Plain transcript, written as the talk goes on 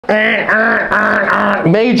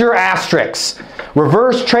Major asterisks.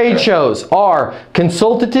 Reverse trade shows are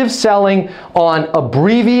consultative selling on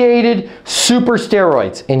abbreviated super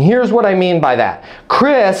steroids. And here's what I mean by that.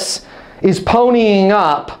 Chris is ponying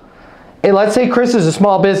up. And let's say Chris is a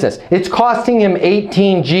small business. It's costing him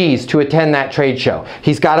 18 G's to attend that trade show.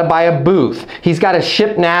 He's got to buy a booth. He's got to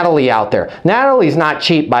ship Natalie out there. Natalie's not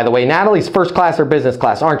cheap, by the way. Natalie's first class or business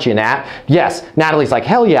class, aren't you, Nat? Yes. Natalie's like,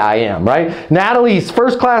 hell yeah, I am, right? Natalie's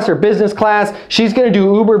first class or business class. She's going to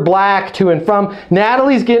do Uber Black to and from.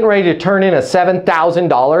 Natalie's getting ready to turn in a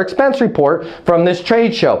 $7,000 expense report from this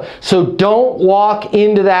trade show. So don't walk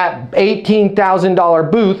into that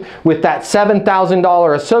 $18,000 booth with that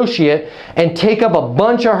 $7,000 associate and take up a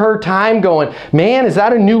bunch of her time going, man, is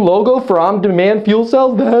that a new logo for on-demand fuel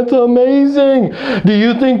cells? That's amazing. Do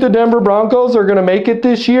you think the Denver Broncos are going to make it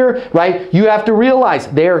this year? Right? You have to realize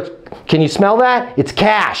can you smell that? It's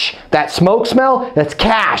cash. That smoke smell, that's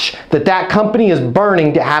cash that company is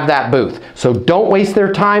burning to have that booth. So don't waste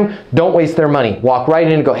their time. Don't waste their money. Walk right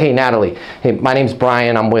in and go, hey, Natalie, hey, my name's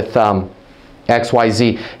Brian. I'm with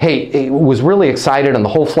XYZ. Hey, was really excited on the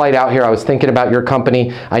whole flight out here. I was thinking about your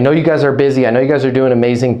company. I know you guys are busy. I know you guys are doing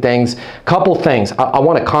amazing things. Couple things. I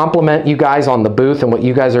want to compliment you guys on the booth and what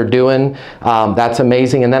you guys are doing. That's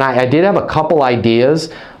amazing. And then I did have a couple ideas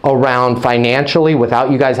around financially without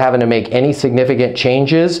you guys having to make any significant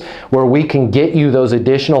changes where we can get you those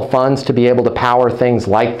additional funds to be able to power things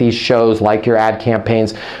like these shows, like your ad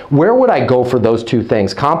campaigns. Where would I go for those two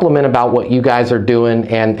things? Compliment about what you guys are doing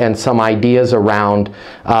and some ideas around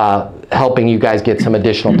helping you guys get some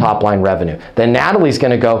additional top line revenue. Then Natalie's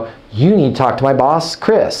going to go, you need to talk to my boss,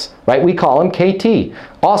 Chris, right? We call him KT.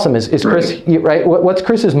 Awesome. Is Chris, right? What's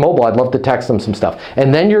Chris's mobile? I'd love to text him some stuff.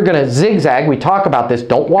 And then you're going to zigzag. We talk about this.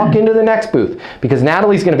 Don't walk into the next booth because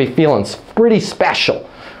Natalie's going to be feeling pretty special.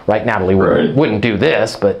 Right? Natalie wouldn't do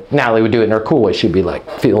this, but Natalie would do it in her cool way. She'd be like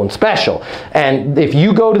feeling special. And if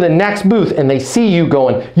you go to the next booth and they see you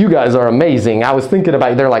going, you guys are amazing. I was thinking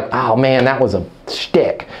about you. They're like, oh man, that was a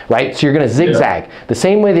shtick, right? So you're going to zigzag the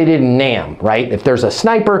same way they did in NAM, right? If there's a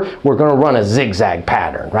sniper, we're going to run a zigzag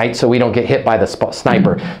pattern, right? So we don't get hit by the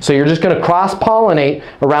sniper. So you're just going to cross-pollinate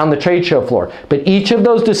around the trade show floor. But each of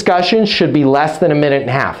those discussions should be less than a minute and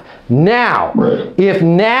a half. Now, if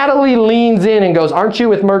Natalie leans in and goes, aren't you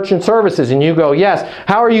with Merchant Services? And you go, yes.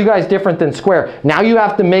 How are you guys different than Square? Now you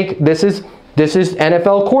have to make, this is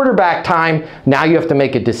NFL quarterback time. Now you have to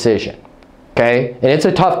make a decision. Okay? And it's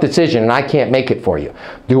a tough decision and I can't make it for you.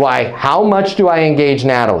 How much do I engage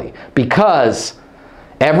Natalie? Because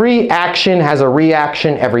every action has a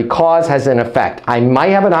reaction, every cause has an effect. I might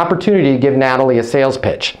have an opportunity to give Natalie a sales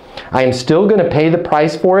pitch. I am still going to pay the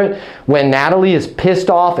price for it when Natalie is pissed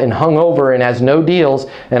off and hungover and has no deals,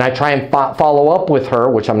 and I try and follow up with her,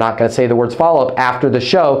 which I'm not going to say the words follow up, after the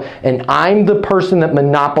show, and I'm the person that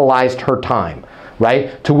monopolized her time,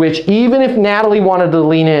 right? To which even if Natalie wanted to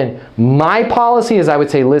lean in, my policy is I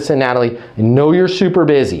would say, listen, Natalie, I know you're super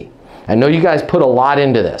busy. I know you guys put a lot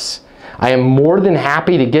into this. I am more than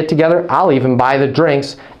happy to get together. I'll even buy the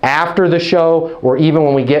drinks after the show or even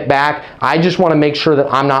when we get back. I just want to make sure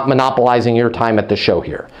that I'm not monopolizing your time at the show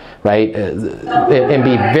here, right? And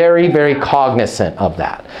be very, very cognizant of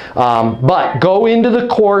that. But go into the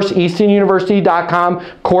course, eastonuniversity.com,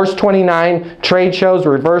 course 29, trade shows,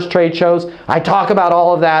 reverse trade shows. I talk about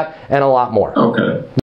all of that and a lot more. Okay.